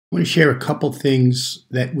I want to share a couple things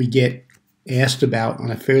that we get asked about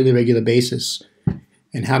on a fairly regular basis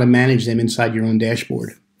and how to manage them inside your own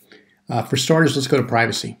dashboard. For starters, let's go to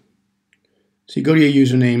privacy. So you go to your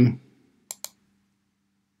username,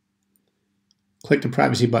 click the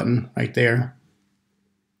privacy button right there.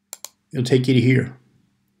 It'll take you to here.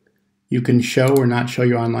 You can show or not show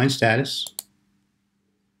your online status.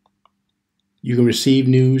 You can receive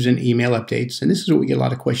news and email updates. And this is what we get a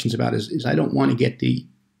lot of questions about is I don't want to get the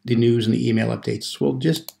news and the email updates. Well,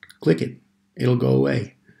 just click it. It'll go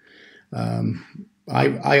away.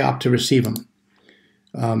 I opt to receive them.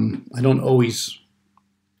 I don't always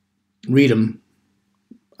read them.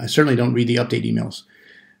 I certainly don't read the update emails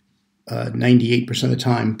 98% of the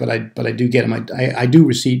time, but I do get them. I do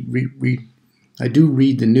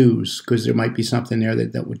read the news because there might be something there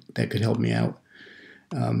that could help me out.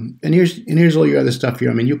 And here's all your other stuff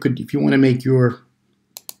here. I mean, you could, if you want to make your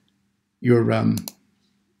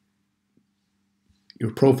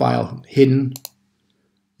profile hidden,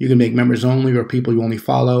 you can make members only or people you only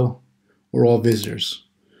follow or all visitors.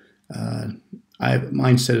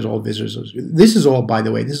 Mine set as all visitors. This is all, by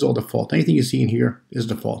the way, this is all default. Anything you see in here is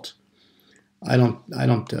default. I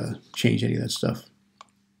don't change any of that stuff.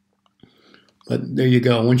 But there you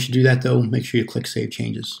go. Once you do that, though, make sure you click Save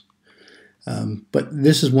Changes. But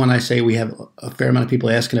this is one I say we have a fair amount of people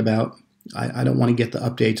asking about. I don't want to get the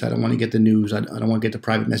updates. I don't want to get the news. I don't want to get the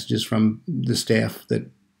private messages from the staff that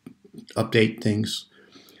update things.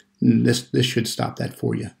 This should stop that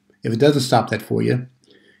for you. If it doesn't stop that for you,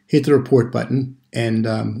 hit the report button, and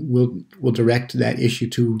we'll direct that issue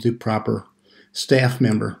to the proper staff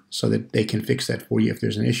member so that they can fix that for you if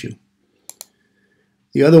there's an issue.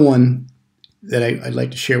 The other one that I'd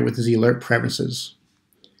like to share with is the alert preferences.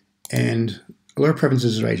 And alert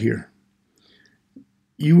preferences is right here.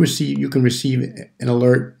 You can receive an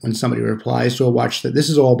alert when somebody replies to a watch. This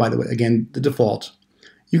is all, by the way, again, the default.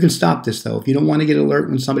 You can stop this though. If you don't want to get an alert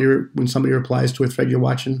when somebody replies to a thread you're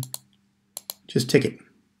watching, just tick it.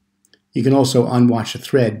 You can also unwatch a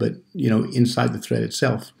thread, but inside the thread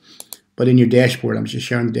itself. But in your dashboard, I'm just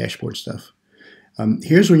sharing the dashboard stuff.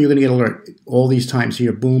 Here's when you're going to get alert. All these times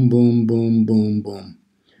here, boom, boom, boom, boom, boom,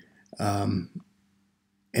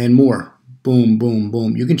 and more, boom, boom,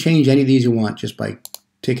 boom. You can change any of these you want just by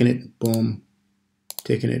ticking it, boom,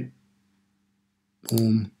 ticking it,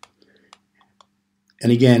 boom.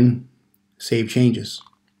 And again, save changes.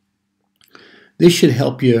 This should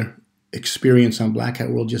help your experience on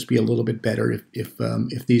Blackhatworld just be a little bit better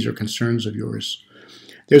if these are concerns of yours.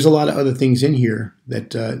 There's a lot of other things in here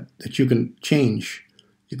that you can change.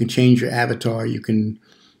 You can change your avatar. You can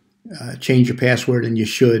change your password, and you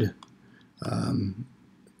should.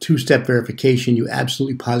 Two-step verification, you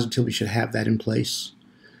absolutely positively should have that in place.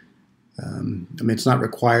 I mean, it's not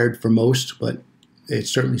required for most, but it's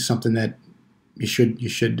certainly something that you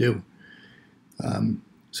should do.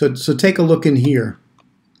 So take a look in here.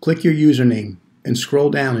 Click your username and scroll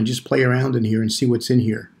down and just play around in here and see what's in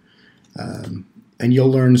here. And you'll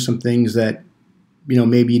learn some things that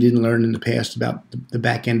maybe you didn't learn in the past about the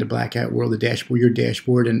back end of Blackhatworld, the dashboard, your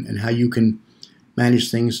dashboard, and how you can manage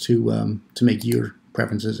things to make your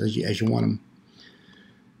preferences as you want them.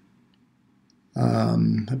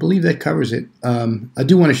 I believe that covers it. I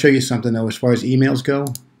do want to show you something though. As far as emails go,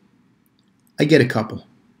 I get a couple.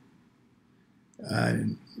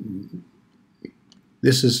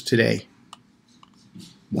 This is today.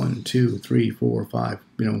 1, 2, 3, 4, 5.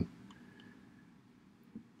 And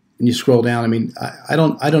you scroll down. I mean, I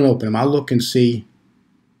don't open them. I'll look and see.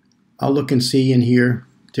 I'll look and see in here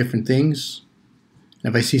different things.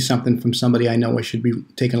 And if I see something from somebody I know I should be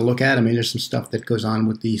taking a look at, I mean, there's some stuff that goes on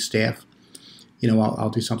with the staff. I'll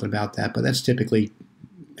do something about that. But that's typically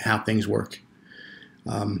how things work.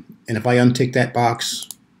 And if I untick that box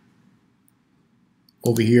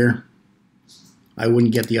over here, I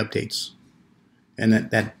wouldn't get the updates, and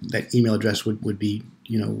that email address would be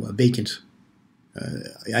vacant.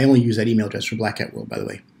 I only use that email address for Blackhatworld, by the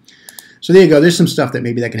way. So there you go. There's some stuff that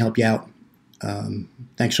maybe that can help you out.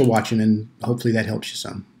 Thanks for watching, and hopefully that helps you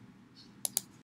some.